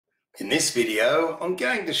In this video, I'm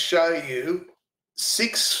going to show you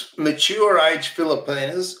 6 mature age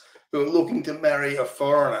Filipinas who are looking to marry a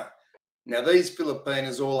foreigner. Now, these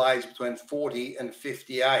Filipinas all age between 40 and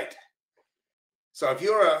 58. So if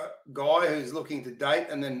you're a guy who's looking to date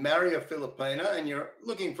and then marry a Filipina and you're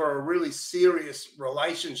looking for a really serious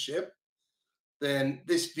relationship, then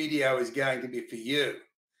this video is going to be for you.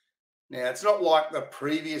 Now, it's not like the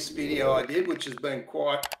previous video I did, which has been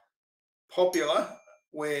quite popular,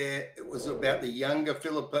 where it was about the younger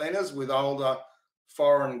Filipinas with older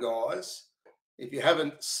foreign guys. If you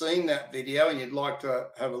haven't seen that video and you'd like to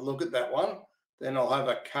have a look at that one, then I'll have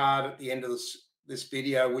a card at the end of this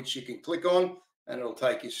video which you can click on and it'll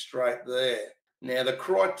take you straight there. Now, the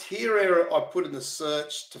criteria I put in the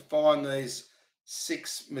search to find these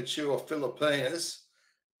 6 mature Filipinas,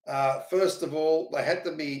 first of all, they had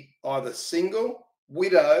to be either single,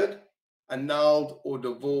 widowed, annulled, or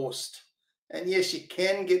divorced. And yes, you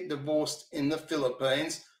can get divorced in the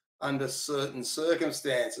Philippines under certain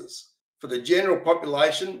circumstances. For the general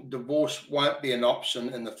population, divorce won't be an option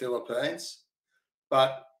in the Philippines,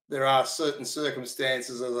 but there are certain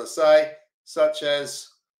circumstances, as I say, such as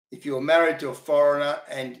if you're married to a foreigner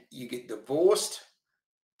and you get divorced,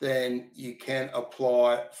 then you can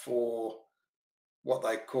apply for what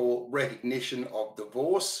they call recognition of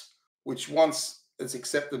divorce, which once it's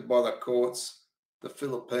accepted by the courts, the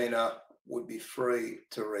Filipina would be free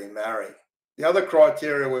to remarry. The other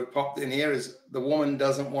criteria we've popped in here is the woman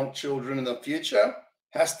doesn't want children in the future,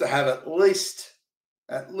 has to have at least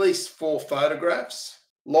 4 photographs,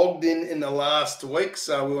 logged in the last week,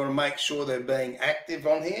 so we want to make sure they're being active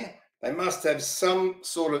on here. They must have some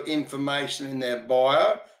sort of information in their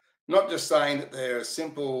bio, not just saying that they're a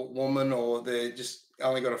simple woman or they're just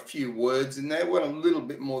only got a few words in there. We want a little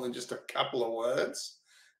bit more than just a couple of words.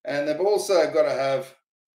 And they've also got to have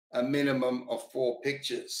a minimum of 4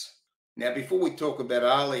 pictures. Now, before we talk about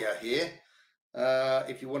Alia here,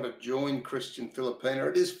 if you want to join Christian Filipina,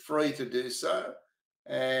 it is free to do so,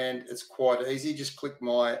 and it's quite easy. Just click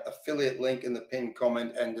my affiliate link in the pinned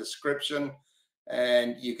comment and description,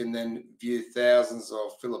 and you can then view thousands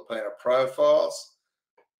of Filipina profiles.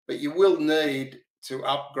 But you will need to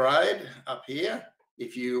upgrade up here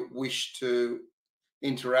if you wish to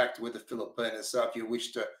interact with the Filipinas. So if you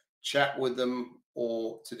wish to chat with them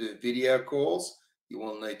or to do video calls, you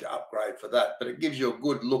will need to upgrade for that. But it gives you a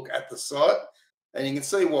good look at the site, and you can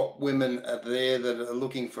see what women are there that are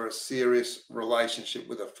looking for a serious relationship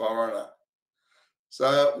with a foreigner.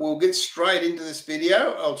 So we'll get straight into this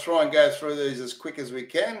video. I'll try and go through these as quick as we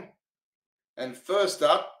can. And first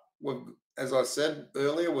up, as I said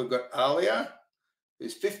earlier, we've got Alia,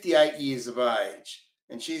 who's 58 years of age,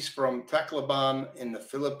 and she's from Tacloban in the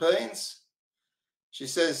Philippines. She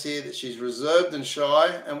says here that she's reserved and shy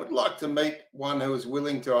and would like to meet one who is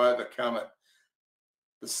willing to overcome it.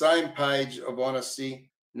 The same page of honesty,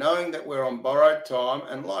 knowing that we're on borrowed time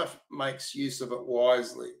and life makes use of it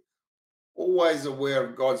wisely. Always aware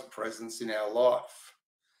of God's presence in our life.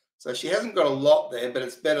 So she hasn't got a lot there, but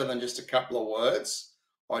it's better than just a couple of words.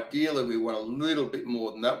 Ideally, we want a little bit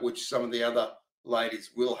more than that, which some of the other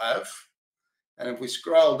ladies will have. And if we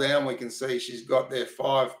scroll down, we can see she's got there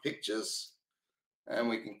 5 pictures. And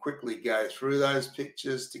we can quickly go through those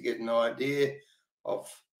pictures to get an idea of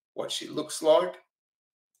what she looks like.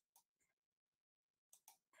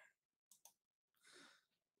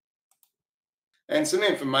 And some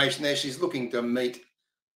information there. She's looking to meet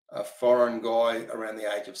a foreign guy around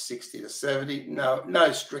the age of 60 to 70.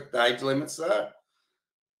 No strict age limits though.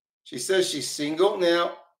 She says she's single.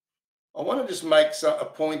 Now, I want to just make a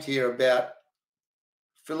point here about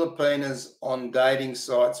Filipinas on dating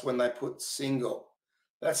sites when they put single.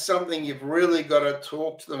 That's something you've really got to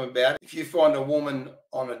talk to them about. If you find a woman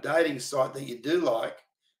on a dating site that you do like,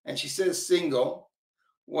 and she says single,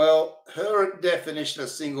 well, her definition of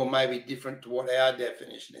single may be different to what our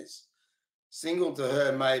definition is. Single to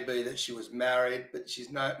her may be that she was married, but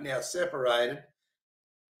she's now separated,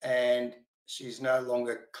 and she's no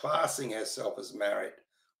longer classing herself as married.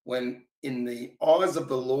 When in the eyes of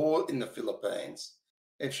the law in the Philippines,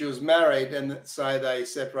 if she was married and say they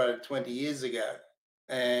separated 20 years ago,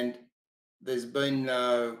 and there's been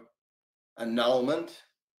no annulment,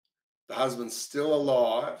 the husband's still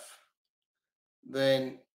alive,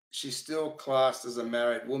 then she's still classed as a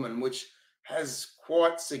married woman, which has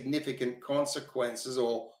quite significant consequences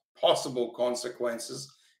or possible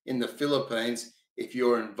consequences in the Philippines if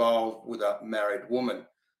you're involved with a married woman.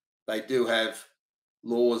 They do have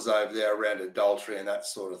laws over there around adultery and that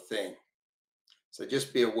sort of thing. So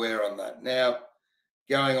just be aware on that. Now,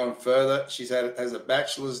 going on further, she has a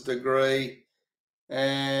bachelor's degree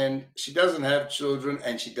and she doesn't have children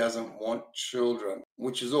and she doesn't want children,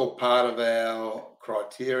 which is all part of our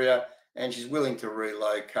criteria. And she's willing to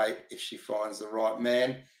relocate if she finds the right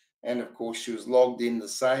man. And of course, she was logged in the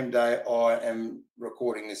same day I am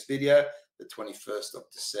recording this video, the 21st of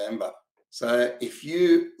December. So if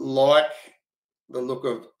you like the look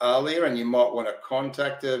of Alia and you might want to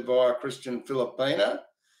contact her via Christian Filipina,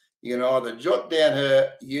 you can either jot down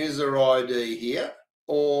her user ID here,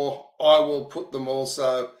 or I will put them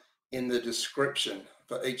also in the description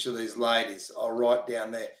for each of these ladies. I'll write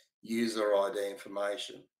down their user ID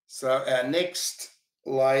information. So our next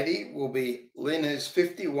lady will be Lynn, who's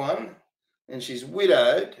 51, and she's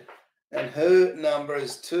widowed, and her number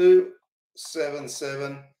is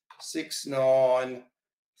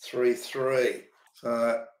 2776933.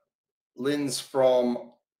 So Lynn's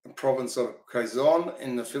from the province of Quezon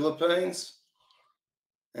in the Philippines,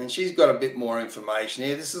 and she's got a bit more information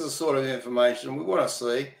here. This is the sort of information we want to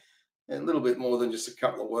see, a little bit more than just a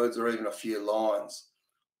couple of words or even a few lines.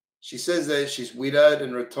 She says that she's widowed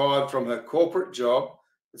and retired from her corporate job,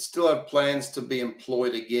 but still have plans to be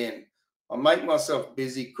employed again. I make myself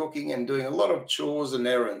busy cooking and doing a lot of chores and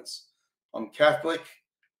errands. I'm Catholic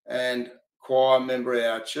and choir member of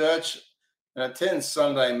our church and attends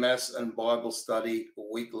Sunday Mass and Bible study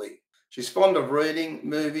weekly. She's fond of reading,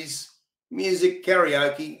 movies, music,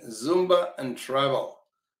 karaoke, Zumba, and travel.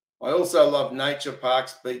 I also love nature,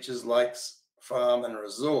 parks, beaches, lakes, farm, and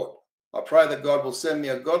resort. I pray that God will send me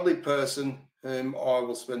a godly person whom I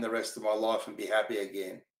will spend the rest of my life and be happy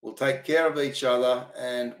again. We'll take care of each other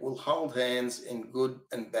and we'll hold hands in good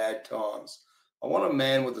and bad times. I want a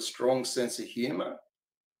man with a strong sense of humor.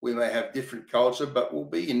 We may have different culture, but we'll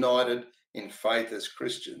be united in faith as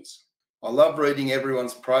Christians. I love reading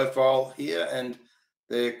everyone's profile here, and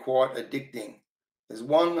they're quite addicting. There's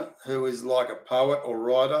one who is like a poet or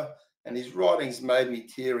writer, and his writings made me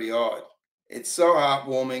teary-eyed. It's so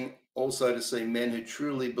heartwarming also to see men who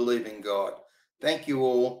truly believe in God. Thank you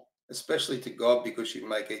all, especially to God, because you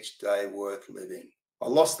make each day worth living. I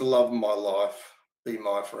lost the love of my life. Be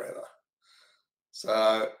mine forever.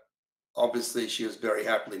 So obviously she was very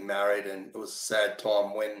happily married, and it was a sad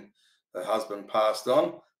time when her husband passed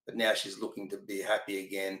on, but now she's looking to be happy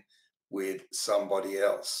again with somebody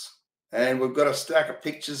else. And we've got a stack of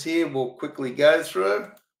pictures here we'll quickly go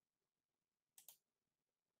through.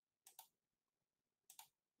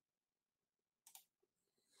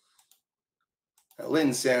 Now,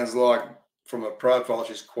 Lynn sounds like, from her profile,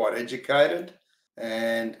 she's quite educated,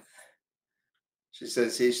 and she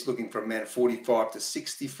says here she's looking for a man 45 to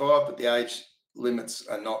 65, but the age limits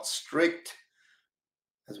are not strict.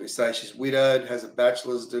 As we say, she's widowed, has a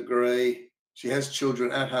bachelor's degree. She has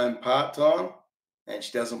children at home part-time, and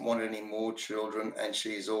she doesn't want any more children, and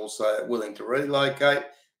she's also willing to relocate,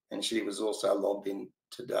 and she was also logged in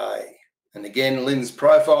today. And again, Lynn's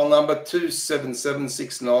profile number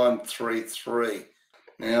 2776933.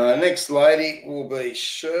 Now, our next lady will be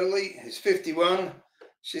Sherly, who's 51.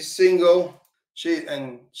 She's single.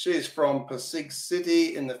 She's from Pasig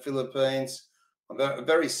City in the Philippines. A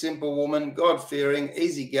very simple woman, God-fearing,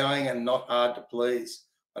 easygoing, and not hard to please.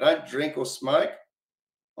 I don't drink or smoke.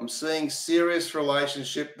 I'm seeing serious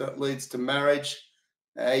relationship that leads to marriage.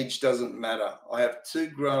 Age doesn't matter. I have 2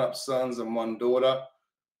 grown-up sons and 1 daughter.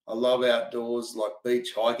 I love outdoors like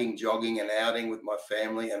beach, hiking, jogging, and outing with my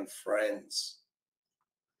family and friends.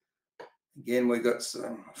 Again, we've got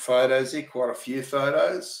some photos here, quite a few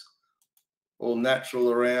photos, all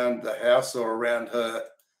natural around the house or around her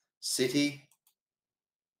city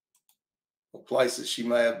or places she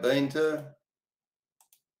may have been to,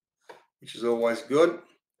 which is always good.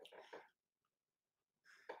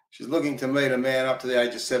 She's looking to meet a man up to the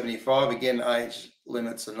age of 75. Again, age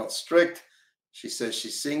limits are not strict. She says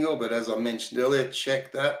she's single, but as I mentioned earlier,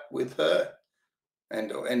 check that with her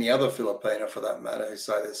and any other Filipino for that matter who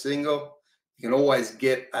say they're single. You can always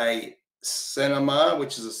get a CENAMA,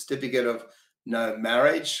 which is a certificate of no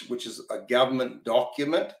marriage, which is a government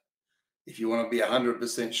document. If you want to be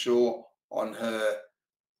 100% sure on her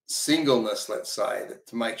singleness, let's say,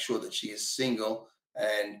 to make sure that she is single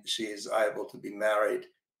and she is able to be married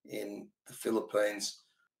in the Philippines.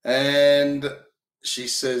 And she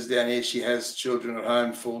says down here she has children at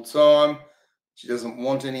home full time. She doesn't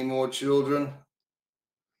want any more children.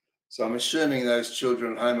 So I'm assuming those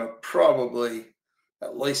children at home are probably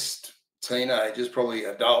at least teenagers, probably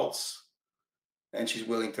adults, and she's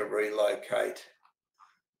willing to relocate.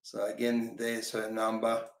 So again, there's her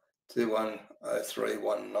number,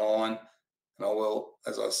 210319, and I will,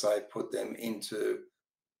 as I say, put them into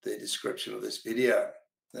the description of this video.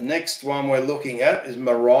 The next one we're looking at is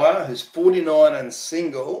Mariah, who's 49 and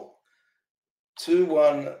single.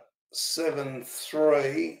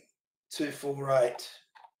 2173248.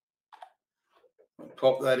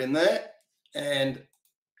 Pop that in there and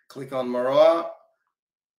click on Mariah.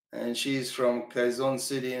 And she's from Quezon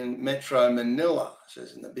City in Metro Manila.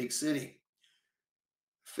 She's in the big city.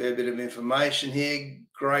 Fair bit of information here.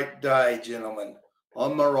 Great day, gentlemen.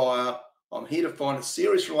 I'm Mariah. I'm here to find a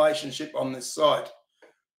serious relationship on this site.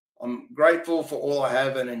 I'm grateful for all I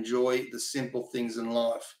have and enjoy the simple things in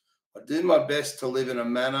life. I do my best to live in a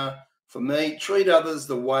manner, for me, treat others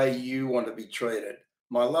the way you want to be treated.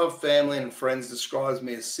 My love, family, and friends describes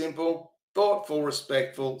me as simple, thoughtful,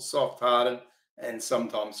 respectful, soft-hearted, and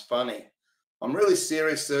sometimes funny. I'm really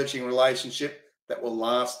serious, searching a relationship that will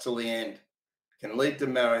last till the end, can lead to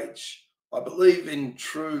marriage. I believe in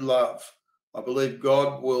true love. I believe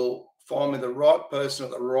God will find me the right person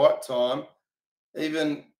at the right time,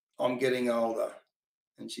 even I'm getting older.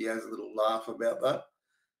 And she has a little laugh about that.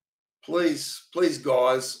 Please,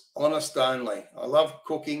 guys, honest only. I love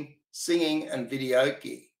cooking, singing, and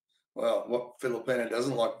videoke. Well, what Filipina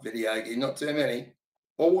doesn't like videoke? Not too many.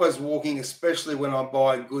 Always walking, especially when I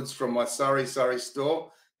buy goods from my Surrey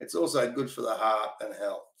store. It's also good for the heart and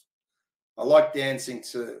health. I like dancing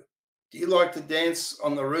too. Do you like to dance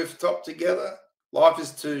on the rooftop together? Life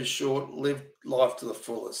is too short. Live life to the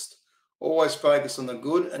fullest. Always focus on the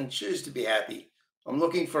good and choose to be happy. I'm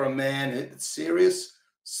looking for a man that's serious,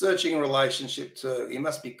 searching a relationship too. He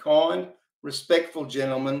must be kind, respectful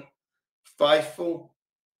gentleman, faithful,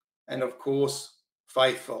 and of course,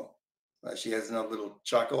 faithful. She has another little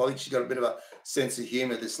chuckle. I think she's got a bit of a sense of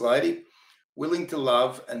humor, this lady. Willing to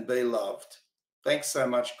love and be loved. Thanks so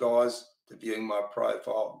much, guys, for viewing my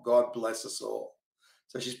profile. God bless us all.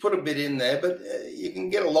 So she's put a bit in there, but you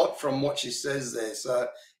can get a lot from what she says there. So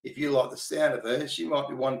if you like the sound of her, she might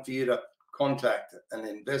be one for you to contact and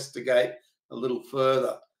investigate a little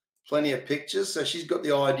further. Plenty of pictures. So she's got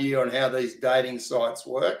the idea on how these dating sites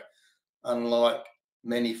work, unlike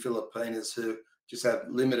many Filipinas who just have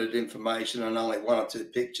limited information and only one or two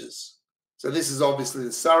pictures. So this is obviously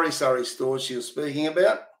the Surrey store she was speaking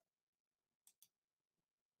about.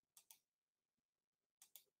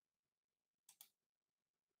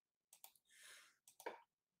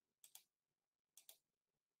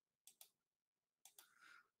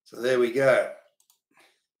 So there we go.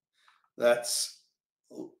 That's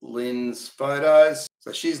Lynn's photos.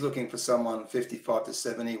 So she's looking for someone 55 to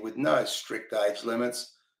 70 with no strict age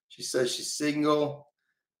limits. She says she's single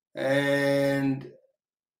and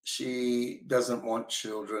she doesn't want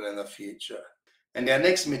children in the future. And our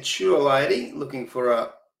next mature lady looking for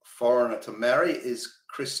a foreigner to marry is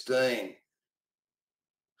Kristeen.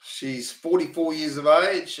 She's 44 years of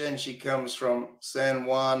age and she comes from San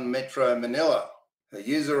Juan, Metro Manila. Her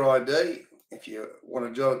user ID, if you want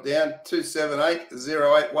to jot it down,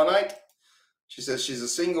 2780818. She says she's a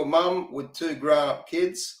single mum with 2 grown-up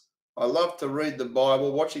kids. I love to read the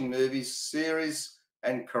Bible, watching movies, series,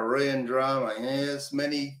 and Korean drama. Yes,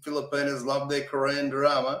 many Filipinos love their Korean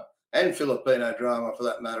drama and Filipino drama for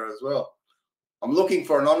that matter as well. I'm looking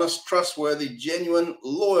for an honest, trustworthy, genuine,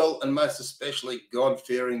 loyal, and most especially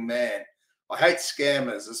God-fearing man. I hate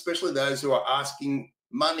scammers, especially those who are asking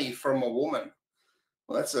money from a woman.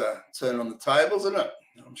 Well, that's a turn on the tables, isn't it?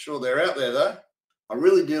 I'm sure they're out there, though. I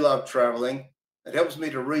really do love traveling. It helps me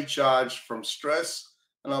to recharge from stress,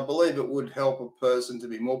 and I believe it would help a person to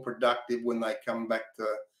be more productive when they come back to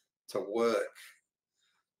work.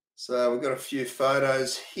 So we've got a few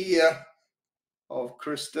photos here of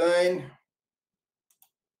Kristeen.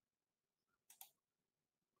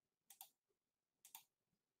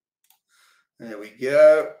 There we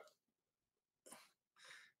go.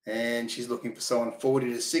 And she's looking for someone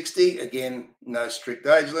 40 to 60. Again, no strict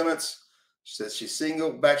age limits. She says she's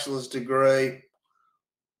single, bachelor's degree.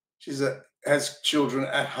 She has children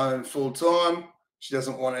at home full time. She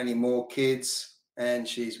doesn't want any more kids and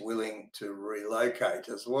she's willing to relocate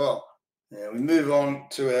as well. Now we move on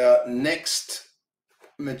to our next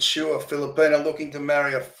mature Filipina looking to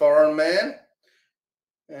marry a foreign man.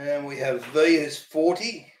 And we have V, who's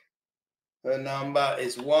 40. Her number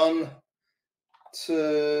is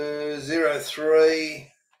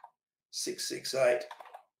 1203668.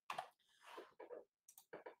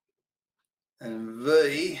 And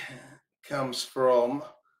V comes from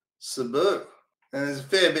Cebu. And there's a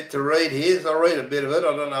fair bit to read here. So I'll read a bit of it.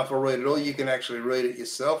 I don't know if I'll read it all. You can actually read it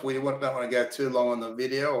yourself. We don't want to go too long on the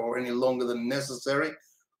video or any longer than necessary.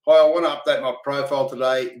 Hi, I want to update my profile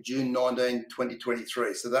today, June 19,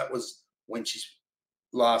 2023. So that was when she's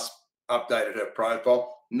last updated her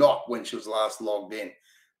profile, not when she was last logged in,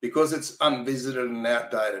 because it's unvisited and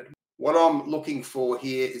outdated. What I'm looking for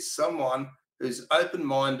here is someone who's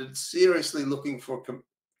open-minded, seriously looking for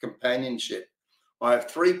companionship. I have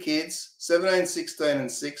 3 kids, 17, 16,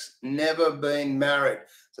 and 6, never been married.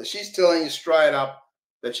 So she's telling you straight up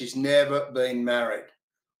that she's never been married.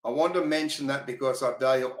 I want to mention that because I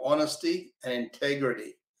value honesty and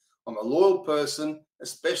integrity. I'm a loyal person,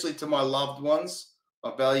 especially to my loved ones.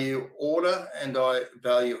 I value order and I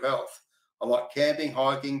value health. I like camping,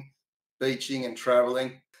 hiking, beaching, and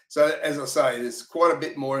traveling. So as I say, there's quite a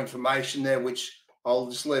bit more information there, which I'll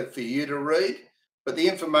just leave for you to read. But the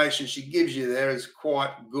information she gives you there is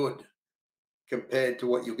quite good compared to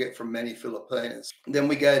what you'll get from many Filipinas. And then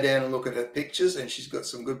we go down and look at her pictures, and she's got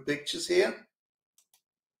some good pictures here.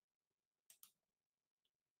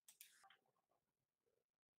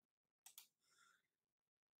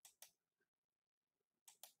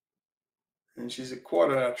 And she's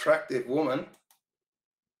quite an attractive woman.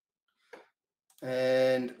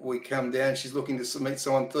 And we come down, she's looking to meet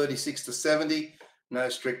someone 36 to 70, no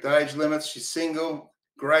strict age limits. She's single,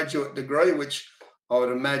 graduate degree, which I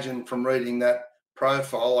would imagine from reading that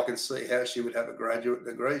profile, I can see how she would have a graduate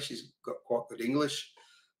degree. She's got quite good English.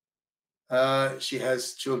 She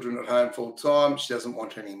has children at home full time. She doesn't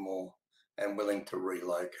want any more and willing to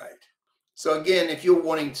relocate. So again, if you're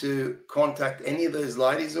wanting to contact any of these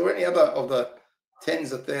ladies or any other of the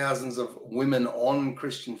tens of thousands of women on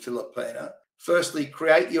Christian Filipina, firstly,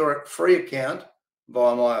 create your free account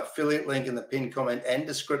via my affiliate link in the pinned comment and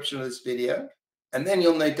description of this video. And then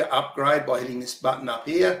you'll need to upgrade by hitting this button up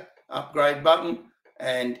here, upgrade button,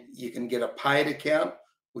 and you can get a paid account,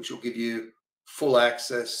 which will give you full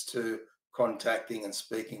access to contacting and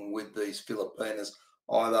speaking with these Filipinas,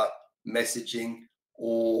 either messaging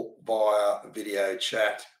or via video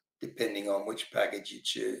chat, depending on which package you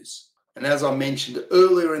choose. And as I mentioned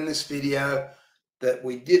earlier in this video, that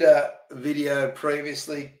we did a video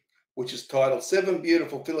previously, which is titled 7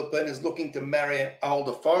 Beautiful Filipinas Looking to Marry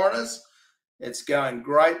Older Foreigners. It's going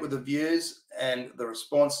great with the views and the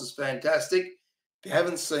response is fantastic. If you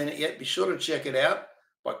haven't seen it yet, be sure to check it out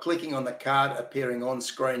by clicking on the card appearing on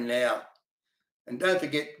screen now. And don't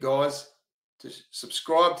forget, guys, to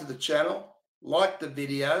subscribe to the channel, like the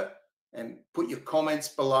video, and put your comments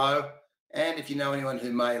below. And if you know anyone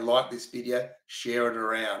who may like this video, share it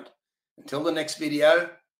around. Until the next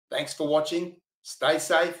video, thanks for watching, stay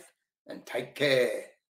safe, and take care.